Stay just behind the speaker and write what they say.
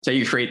say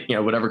you create,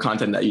 whatever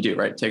content that you do,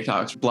 right?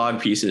 TikToks,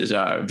 blog pieces,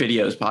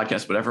 videos,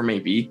 podcasts, whatever it may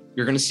be,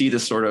 you're going to see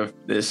this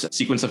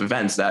sequence of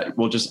events that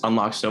will just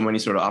unlock so many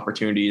sort of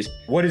opportunities.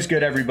 What is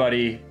good,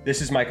 everybody?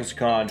 This is Michael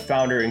Sakan,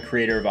 founder and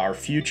creator of Our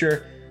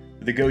Future,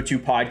 the go-to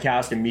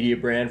podcast and media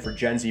brand for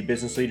Gen Z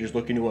business leaders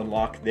looking to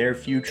unlock their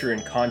future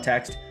in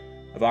context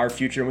of our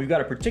future. And we've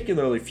got a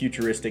particularly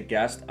futuristic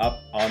guest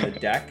up on the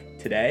deck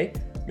today,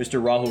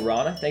 Mr. Rahul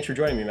Rana. Thanks for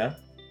joining me, man.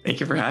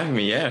 Thank you for having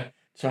me. Yeah.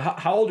 So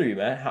how old are you,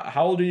 man?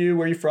 How old are you?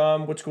 Where are you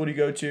from? What school do you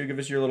go to? Give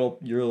us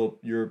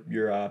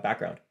your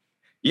background.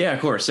 Yeah,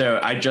 of course. So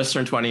I just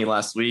turned 20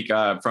 last week.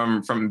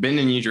 From been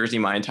in New Jersey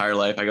my entire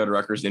life. I go to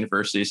Rutgers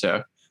University.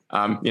 So,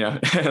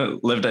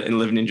 lived in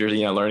New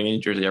Jersey, learning in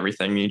New Jersey,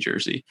 everything in New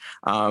Jersey.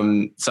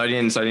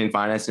 Studying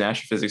finance and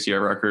astrophysics here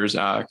at Rutgers.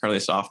 Currently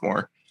a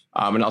sophomore,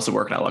 and also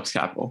working at Lux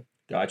Capital.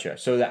 Gotcha.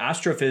 So the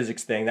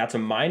astrophysics thing, that's a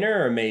minor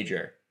or a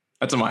major?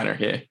 That's a minor.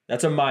 Yeah.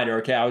 That's a minor.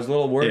 Okay. I was a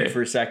little worried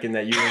for a second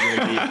that you were going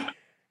to be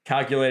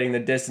calculating the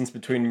distance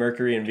between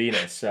Mercury and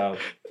Venus. So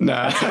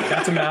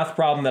that's a math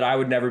problem that I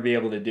would never be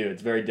able to do.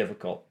 It's very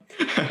difficult.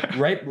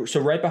 So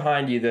right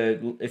behind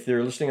you, if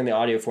they're listening in the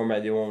audio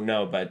format, they won't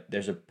know, but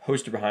there's a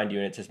poster behind you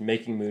and it says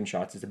Making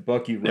Moonshots. It's a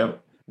book you wrote.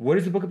 Yep. What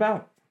is the book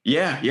about?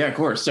 Yeah, of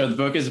course. So the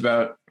book is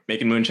about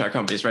making moonshot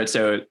companies, right?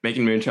 So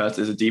Making Moonshots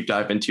is a deep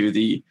dive into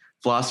the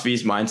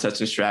philosophies, mindsets,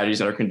 and strategies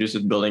that are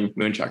conducive to building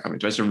moonshot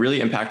companies, right? So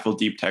really impactful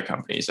deep tech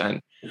companies.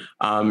 And,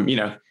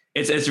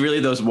 it's really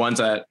those ones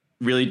that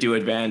really do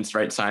advance,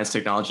 right, science,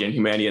 technology, and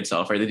humanity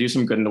itself, right? They do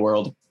some good in the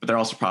world, but they're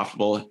also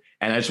profitable.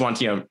 And I just want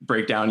to,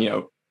 break down,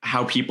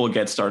 how people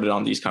get started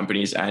on these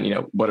companies and,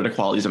 what are the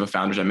qualities of a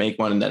founder to make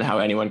one, and then how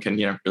anyone can,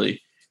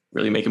 really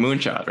make a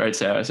moonshot, right?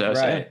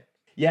 Right.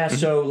 Yeah.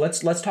 So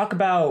let's talk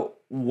about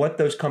what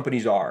those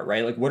companies are,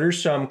 right? Like, what are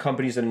some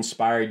companies that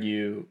inspired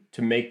you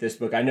to make this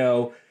book? I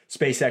know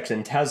SpaceX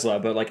and Tesla,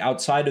 but like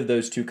outside of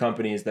those two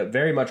companies that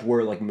very much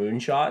were like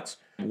moonshots,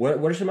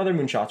 what are some other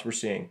moonshots we're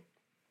seeing?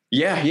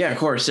 Yeah, of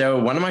course. So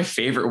one of my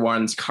favorite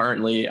ones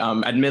currently,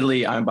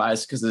 admittedly, I'm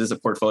biased because it is a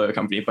portfolio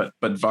company, but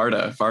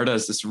Varda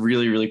is this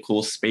really, really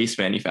cool space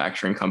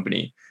manufacturing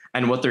company,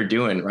 and what they're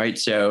doing, right?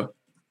 So,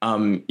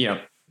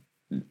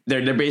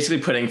 they're basically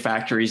putting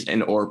factories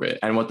in orbit,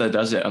 and what that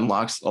does, it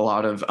unlocks a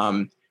lot of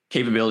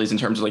capabilities in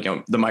terms of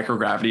the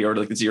microgravity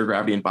or the zero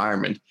gravity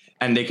environment,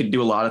 and they could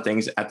do a lot of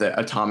things at the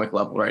atomic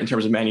level, right? In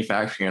terms of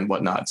manufacturing and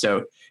whatnot.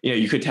 So,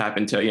 you could tap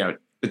into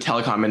the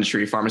telecom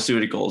industry,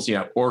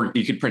 pharmaceuticals, or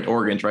you could print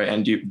organs, right?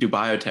 And do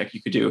biotech.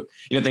 You could do,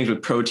 things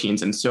with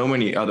proteins and so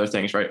many other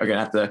things, right? Again,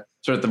 at the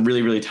sort of the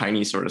really, really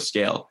tiny sort of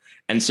scale.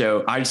 And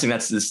so I just think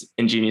that's this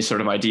ingenious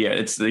sort of idea.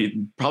 It's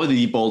probably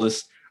the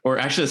boldest, or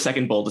actually the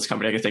second boldest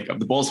company I can think of.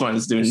 The boldest one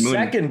is doing the moon.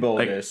 Second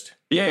boldest.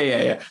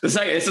 Yeah.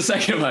 It's the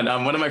second one.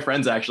 One of my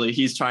friends, actually,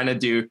 he's trying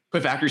to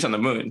put factories on the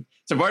moon.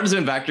 So Varda's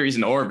doing factories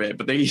in orbit,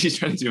 but he's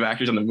trying to do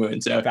factories on the moon.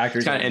 So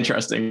it's kind of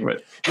interesting.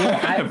 But,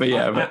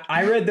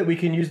 I read that we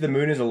can use the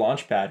moon as a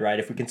launch pad, right?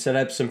 If we can set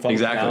up some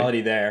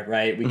functionality there,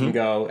 right? We can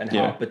go and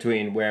hop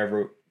between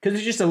wherever, because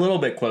it's just a little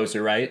bit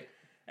closer, right?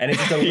 And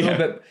it's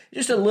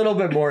just a little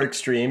bit more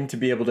extreme to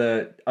be able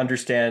to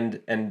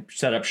understand and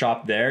set up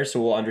shop there.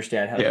 So we'll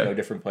understand how to go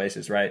different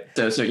places, right?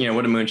 So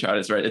what a moonshot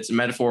is, right? It's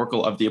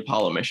metaphorical of the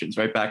Apollo missions,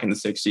 right? Back in the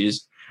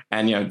 60s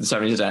and the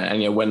 70s,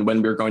 and when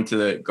we were going to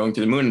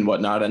the moon and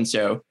whatnot. And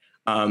so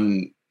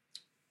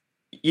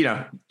here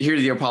are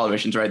the Apollo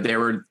missions, right? They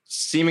were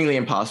seemingly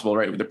impossible,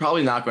 right? They're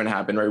probably not going to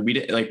happen, right? We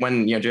did,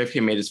 when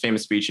JFK made his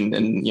famous speech in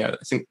I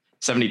think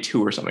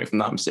 72 or something, if I'm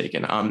not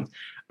mistaken.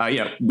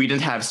 We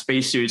didn't have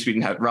spacesuits, we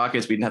didn't have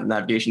rockets, we didn't have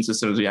navigation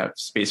systems, we had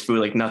space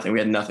food, nothing. We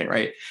had nothing,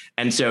 right?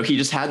 And so he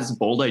just had this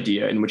bold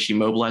idea in which he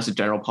mobilized the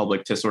general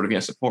public to sort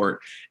of support.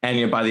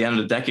 And by the end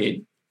of the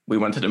decade, we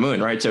went to the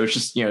moon, right? So it's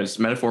just it's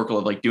metaphorical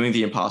of doing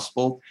the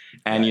impossible,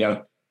 and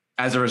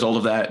as a result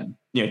of that,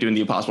 doing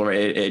the impossible,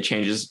 right? It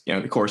changes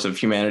the course of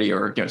humanity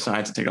or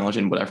science and technology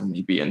and whatever it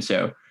may be. And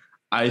so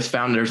I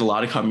found there's a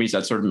lot of companies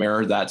that sort of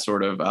mirror that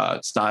sort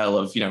of style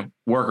of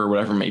work or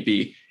whatever it may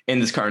be in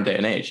this current day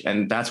and age.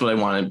 And that's what I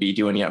want to be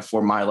doing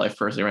for my life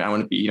personally, right? I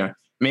want to be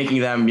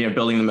making them,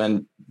 building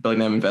them,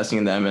 investing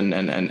in them,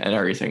 and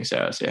everything.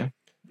 So yeah.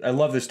 I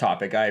love this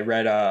topic. I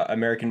read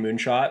American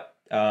Moonshot,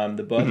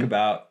 the book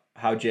about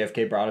how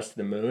JFK brought us to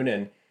the moon,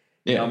 and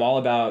I'm all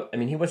about. I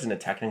mean, he wasn't a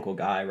technical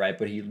guy, right?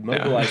 But he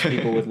mobilized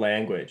people with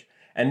language,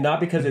 and not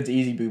because it's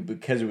easy, but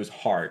because it was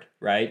hard,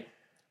 right?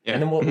 Yeah.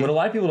 And then what a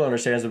lot of people don't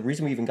understand is the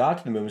reason we even got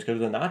to the moon was because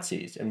of the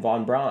Nazis and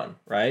von Braun,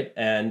 right?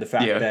 And the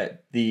fact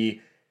that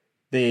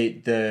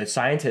the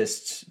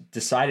scientists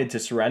decided to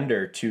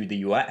surrender to the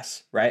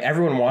U.S., right?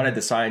 Everyone wanted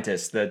the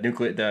scientists,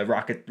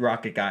 the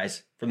rocket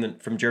guys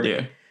from Germany.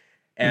 Yeah.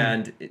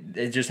 And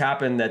it just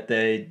happened that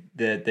they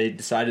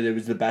decided it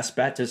was the best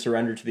bet to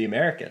surrender to the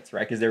Americans,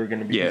 right? Because they were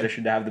going to be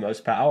positioned to have the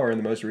most power and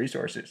the most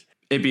resources.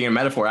 It being a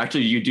metaphor,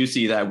 actually, you do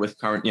see that with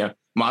current,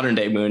 modern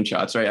day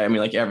moonshots, right? I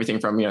mean, everything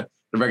from,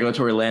 the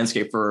regulatory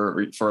landscape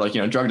for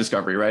drug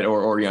discovery, right?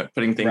 Or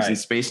putting things in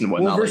space and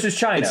whatnot. Well, versus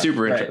China. It's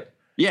super interesting.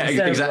 Yeah,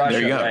 exactly. Russia,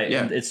 there you go. Right?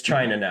 Yeah. And it's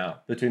China now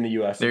between the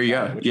US There and you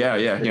China, go.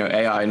 Yeah.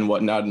 AI and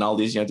whatnot and all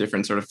these,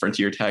 different sort of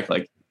frontier tech.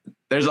 Like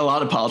there's a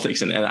lot of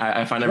politics and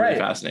I find it really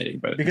fascinating,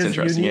 but because it's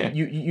interesting.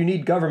 You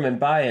need government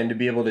buy-in to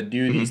be able to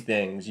do these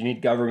things. You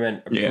need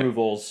government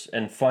approvals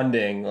and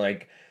funding.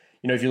 Like,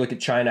 if you look at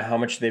China, how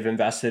much they've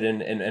invested in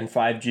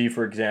 5G,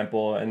 for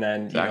example, and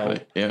then,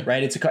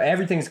 right. It's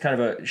everything's kind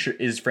of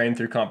is framed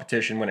through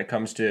competition when it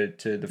comes to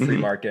the free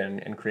market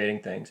and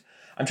creating things.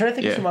 I'm trying to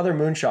think of some other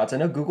moonshots. I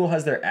know Google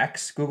has their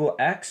Google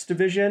X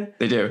division.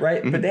 They do.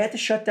 Right. But they had to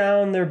shut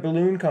down their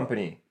balloon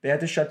company. They had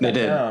to shut that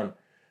down.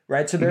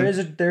 Right. So there's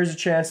a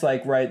chance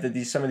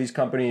that some of these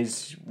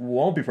companies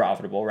won't be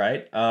profitable.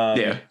 Right.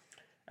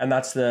 And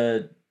that's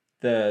the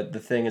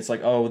thing. It's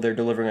like, oh, they're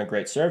delivering a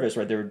great service.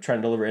 Right. They were trying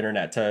to deliver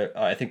internet to,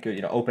 I think,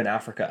 open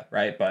Africa.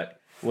 Right. But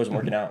it wasn't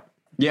working out.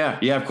 Yeah.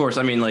 Yeah, of course.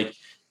 I mean, like,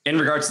 in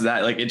regards to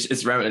that, like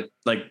it's reminiscent,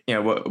 like,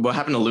 what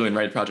happened to Loon,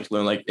 right? Project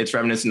Loon, like it's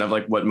reminiscent of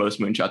like what most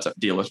moonshots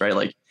deal with, right?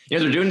 Like,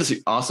 they're doing this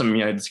awesome,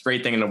 this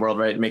great thing in the world,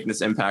 right? Making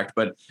this impact.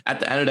 But at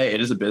the end of the day,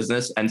 it is a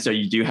business. And so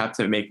you do have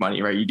to make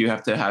money, right? You do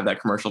have to have that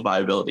commercial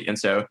viability. And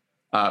so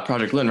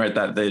Project Loon, right,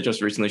 that they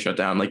just recently shut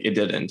down, like it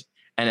didn't.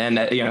 And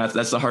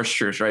that's the harsh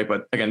truth, right?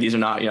 But again, these are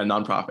not,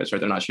 nonprofits, right?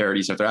 They're not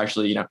charities. So they're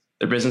actually,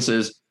 they're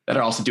businesses that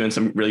are also doing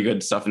some really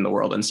good stuff in the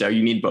world. And so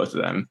you need both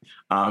of them.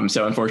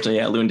 So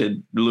unfortunately, Loon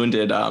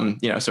did,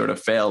 sort of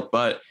fail,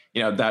 but,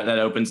 that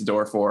opens the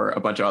door for a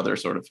bunch of other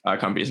sort of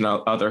companies and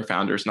other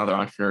founders and other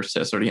entrepreneurs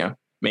to sort of,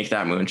 make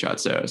that moonshot.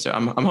 So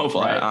I'm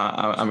hopeful. Right.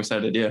 I'm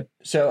excited. Yeah.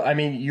 So, I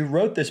mean, you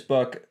wrote this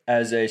book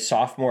as a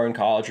sophomore in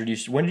college,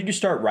 or when did you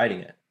start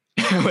writing it?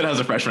 When I was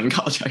a freshman in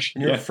college,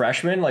 actually. You're a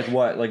freshman? Like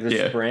what? Like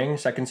the spring,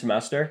 second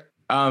semester?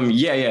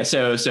 Yeah.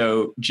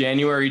 So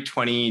January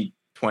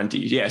 2020.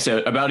 Yeah. So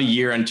about a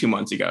year and 2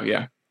 months ago.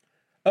 Yeah.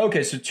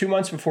 Okay. So 2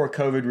 months before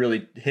COVID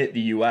really hit the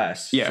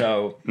US. Yeah.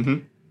 So,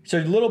 so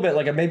a little bit,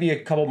 like maybe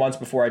a couple months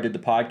before I did the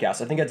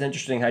podcast. I think it's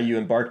interesting how you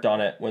embarked on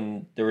it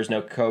when there was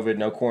no COVID,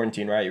 no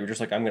quarantine, right? You were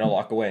just like, I'm going to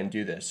lock away and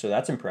do this. So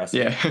that's impressive.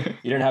 Yeah.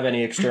 You didn't have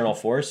any external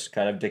force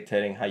kind of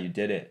dictating how you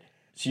did it.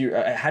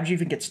 So how did you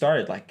even get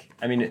started? Like,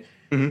 I mean,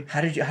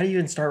 how do you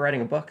even start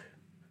writing a book?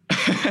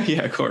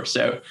 Yeah, of course.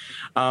 So,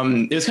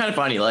 it was kind of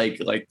funny, like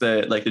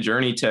the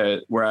journey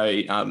to where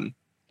I,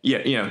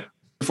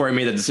 before I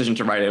made the decision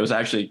to write it, it was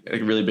actually a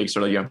really big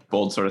sort of,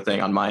 bold sort of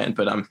thing on my end.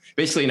 But,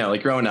 basically,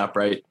 like growing up,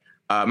 right.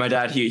 My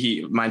dad,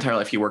 he my entire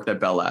life, he worked at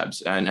Bell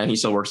Labs and he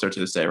still works there to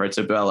this day. Right.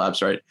 So Bell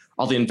Labs, right.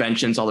 All the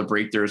inventions, all the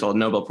breakthroughs, all the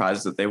Nobel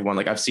Prizes that they've won.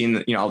 Like I've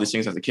seen, all these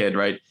things as a kid,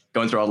 right.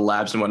 Going through all the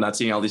labs and whatnot,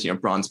 seeing all these,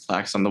 bronze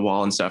plaques on the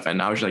wall and stuff.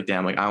 And I was like,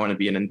 damn, like I want to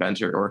be an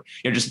inventor or,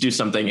 just do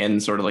something in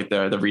sort of like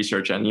the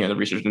research and, the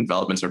research and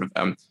development sort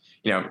of,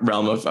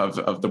 realm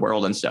of the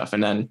world and stuff.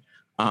 And then,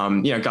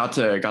 got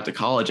to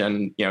college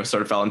and,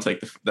 sort of fell into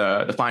like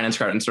the finance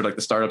crowd and sort of like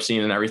the startup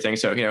scene and everything.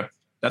 So,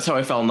 that's how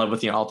I fell in love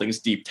with, all things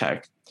deep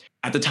tech.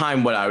 At the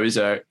time, what I was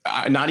so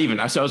I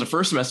was a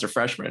first semester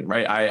freshman,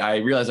 right? I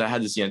realized I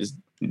had this, this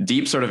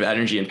deep sort of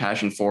energy and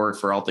passion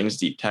for all things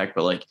deep tech,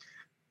 but like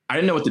I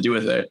didn't know what to do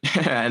with it,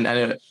 and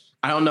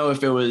I don't know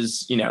if it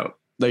was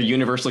the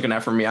universe looking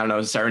out for me. I don't know,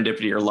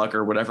 serendipity or luck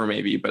or whatever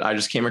maybe, but I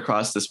just came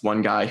across this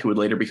one guy who would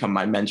later become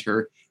my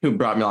mentor, who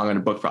brought me along in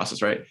a book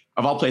process. Right,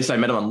 of all places, I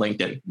met him on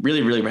LinkedIn.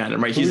 Really, really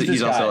random. Right,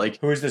 he's also like,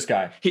 who is this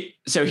guy?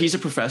 He's a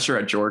professor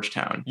at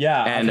Georgetown.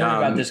 Yeah, and I've heard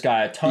about this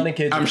guy. A ton of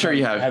kids. I'm sure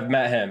you have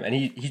met him, and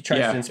he tries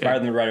to inspire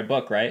them to write a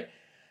book, right?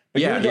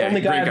 But you're the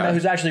only guy I've met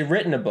who's actually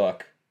written a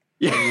book.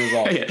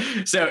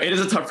 Yeah. So it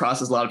is a tough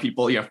process. A lot of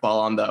people,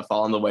 fall on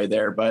the way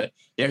there, but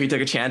he took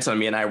a chance on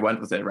me and I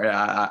went with it. Right.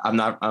 I'm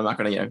not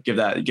going to, give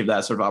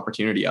that sort of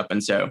opportunity up.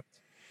 And so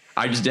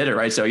I just did it.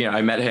 Right. So,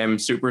 I met him,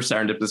 super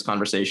serendipitous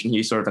conversation.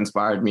 He sort of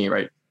inspired me,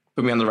 right.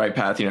 Put me on the right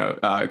path,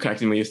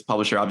 connecting me with the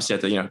publisher, obviously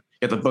at the,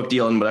 get the book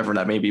deal and whatever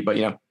that may be. But,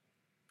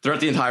 throughout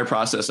the entire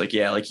process,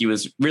 he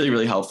was really,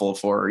 really helpful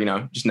for,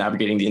 just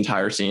navigating the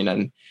entire scene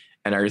and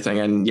everything.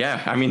 And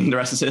I mean, the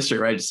rest is history,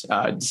 right? Just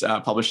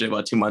published it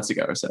about 2 months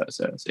ago. So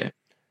yeah.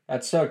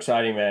 That's so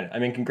exciting, man. I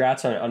mean,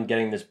 congrats on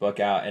getting this book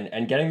out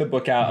and getting the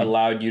book out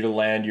allowed you to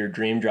land your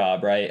dream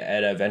job, right?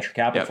 At a venture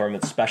capital firm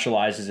that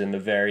specializes in the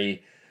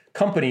very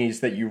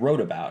companies that you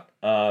wrote about.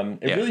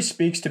 It really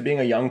speaks to being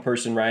a young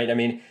person, right? I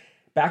mean,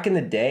 back in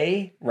the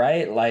day,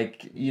 right?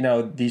 Like,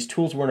 these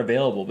tools weren't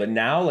available, but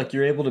now like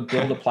you're able to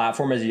build a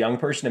platform as a young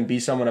person and be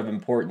someone of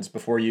importance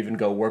before you even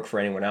go work for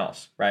anyone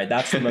else, right?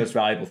 That's the most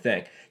valuable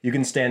thing. You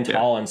can stand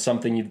tall on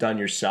something you've done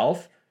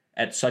yourself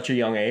at such a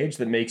young age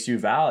that makes you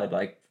valid,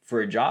 like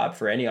for a job,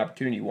 for any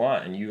opportunity you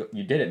want. And you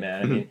did it,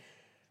 man. I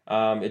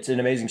mean, it's an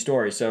amazing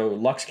story. So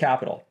Lux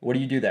Capital, what do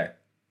you do there?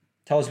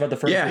 Tell us about the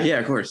firm. Yeah,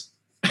 of course.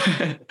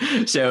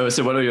 So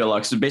what do we do at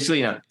Lux? So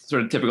basically,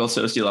 sort of typical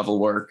associate level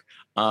work.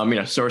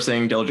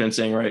 Sourcing,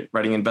 diligencing, right,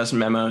 writing investment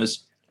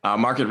memos,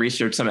 market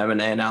research, some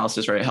M&A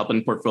analysis, right,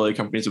 helping portfolio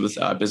companies with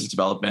business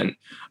development.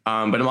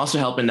 But I'm also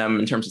helping them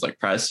in terms of like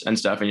press and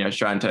stuff, and they're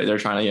trying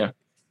to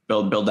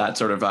build that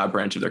sort of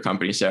branch of their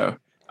company. So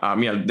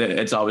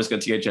it's always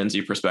good to get Gen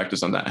Z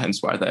perspectives on that.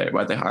 Hence why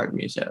they hired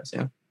me. So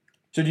yeah.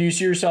 So do you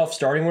see yourself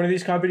starting one of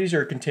these companies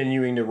or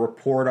continuing to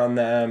report on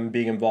them,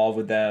 being involved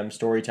with them,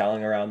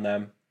 storytelling around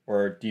them?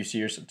 Or do you see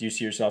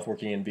yourself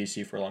working in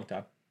VC for a long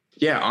time?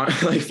 Yeah,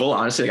 like full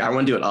honesty, like I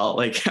want to do it all.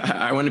 Like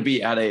I want to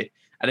be at a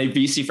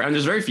VC firm.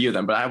 There's very few of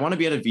them, but I want to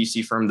be at a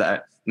VC firm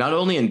that not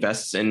only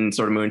invests in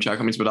sort of moonshot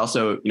companies, but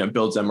also, you know,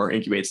 builds them or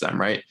incubates them,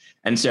 right?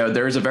 And so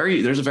there's a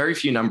very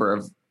few number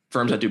of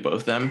firms that do both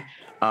of them.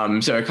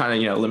 So it kind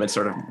of, you know, limits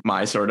sort of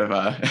my sort of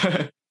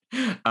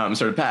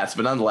sort of paths.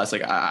 But nonetheless,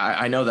 like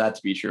I know that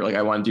to be true. Like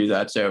I want to do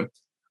that. So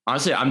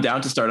honestly, I'm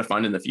down to start a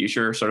fund in the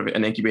future, sort of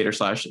an incubator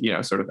 / you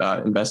know, sort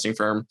of investing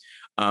firm.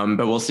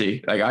 But we'll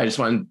see. Like I just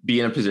want to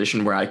be in a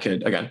position where I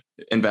could, again,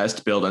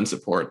 invest, build, and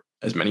support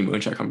as many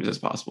moonshot companies as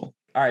possible.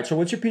 All right. So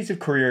what's your piece of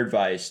career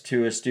advice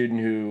to a student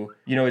who,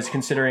 you know, is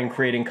considering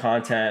creating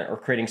content or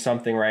creating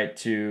something, right,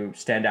 to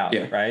stand out,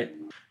 right?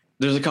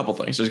 There's a couple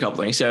things. So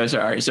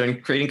all right. So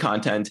in creating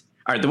content,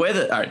 the way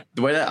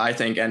that I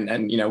think,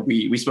 and you know,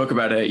 we spoke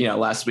about it, you know,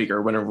 last week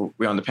or whenever we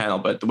were on the panel,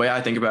 but the way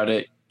I think about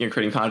it, you know,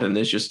 creating content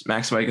is just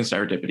maximizing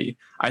serendipity.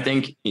 I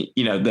think,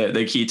 you know,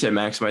 the key to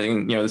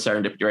maximizing, you know, the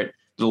serendipity, right?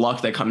 The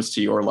luck that comes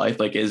to your life,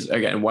 like, is,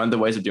 again, one of the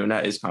ways of doing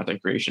that is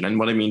content creation. And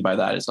what I mean by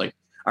that is, like,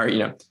 all right, you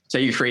know,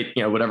 say you create,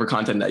 you know, whatever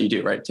content that you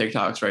do, right?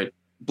 TikToks, right?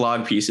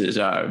 Blog pieces,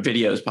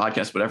 videos,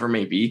 podcasts, whatever it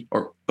may be,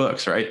 or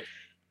books, right?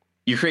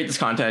 You create this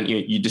content,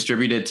 you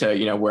distribute it to,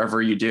 you know,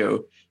 wherever you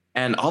do,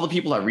 and all the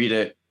people that read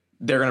it,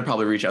 they're going to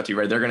probably reach out to you,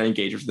 right? They're going to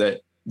engage with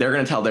it. They're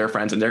going to tell their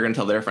friends, and they're going to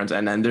tell their friends.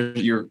 And then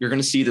you're going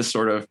to see this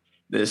sort of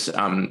this,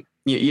 the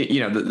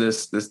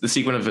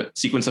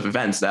sequence of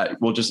events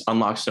that will just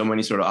unlock so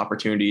many sort of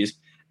opportunities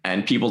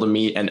and people to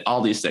meet and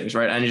all these things,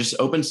 right? And it just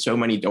opens so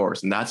many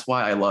doors. And that's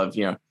why I love,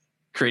 you know,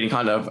 creating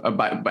content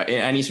by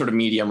any sort of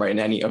medium, right?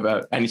 And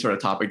about any sort of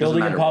topic.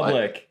 Building in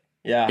public. What.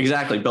 Yeah,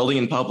 exactly. Building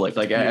in public.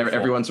 Like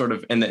everyone sort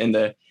of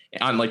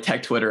on like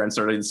tech Twitter and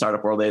sort of the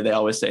startup world, they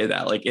always say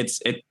that, like,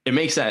 it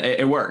makes sense.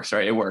 It works,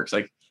 right? It works.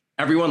 Like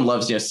everyone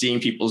loves, you know, seeing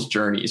people's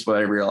journeys. What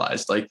I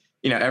realized, like,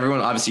 you know,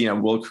 everyone obviously, you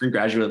know, will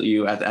congratulate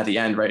you at the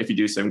end, right? If you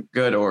do some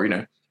good, or, you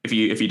know, if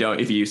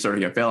you sort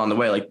of, you know, fail on the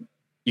way, like,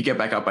 you get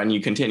back up and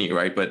you continue,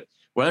 right? But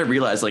what I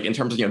realized, like, in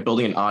terms of, you know,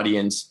 building an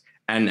audience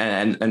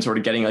and sort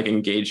of getting like an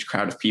engaged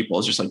crowd of people,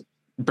 is just like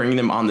bringing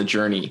them on the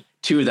journey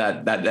to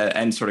that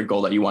end sort of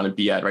goal that you want to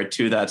be at, right?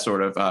 To that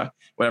sort of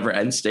whatever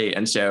end state.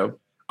 And so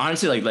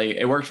honestly, like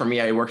it worked for me.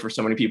 It worked for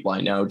so many people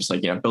I know, just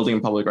like, you know, building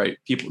in public, right?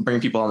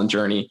 Bringing people on the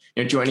journey,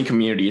 you know, joining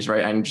communities,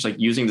 right? And just like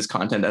using this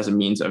content as a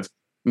means of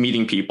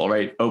meeting people,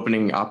 right?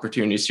 Opening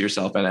opportunities to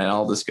yourself and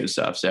all this good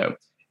stuff. So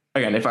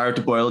again, if I were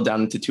to boil it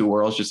down into two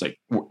words, just like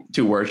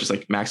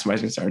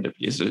maximizing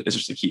serendipity is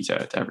just the key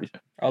to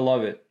everything. I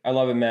love it.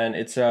 Man.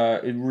 It's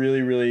a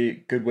really,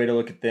 really good way to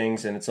look at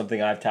things. And it's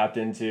something I've tapped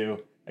into.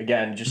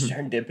 Again, just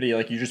serendipity,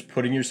 like you're just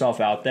putting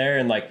yourself out there,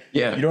 and like,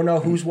 you don't know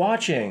who's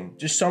watching.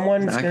 Just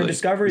someone's going to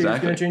discover you,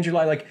 who's going to change your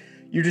life. Like,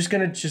 you're just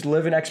going to just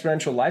live an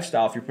exponential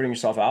lifestyle if you're putting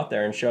yourself out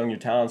there and showing your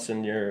talents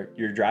and your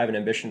drive and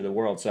ambition to the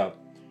world. So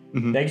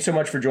thank you so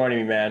much for joining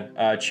me,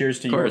 man. Cheers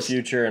to your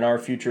future and our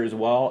future as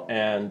well.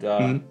 And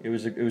it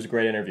was a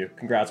great interview.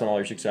 Congrats on all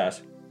your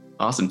success.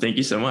 Awesome. Thank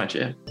you so much.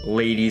 Yeah.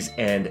 Ladies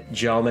and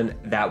gentlemen,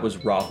 that was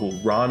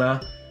Rahul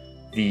Rana,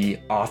 the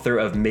author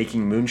of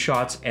Making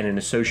Moonshots and an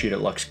associate at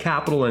Lux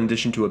Capital, in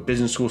addition to a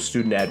business school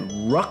student at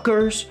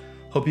Rutgers.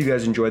 Hope you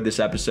guys enjoyed this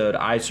episode.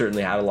 I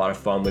certainly had a lot of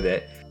fun with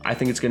it. I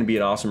think it's going to be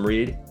an awesome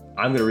read.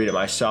 I'm going to read it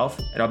myself,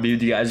 and I'll be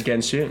with you guys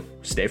again soon.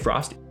 Stay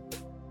frosty.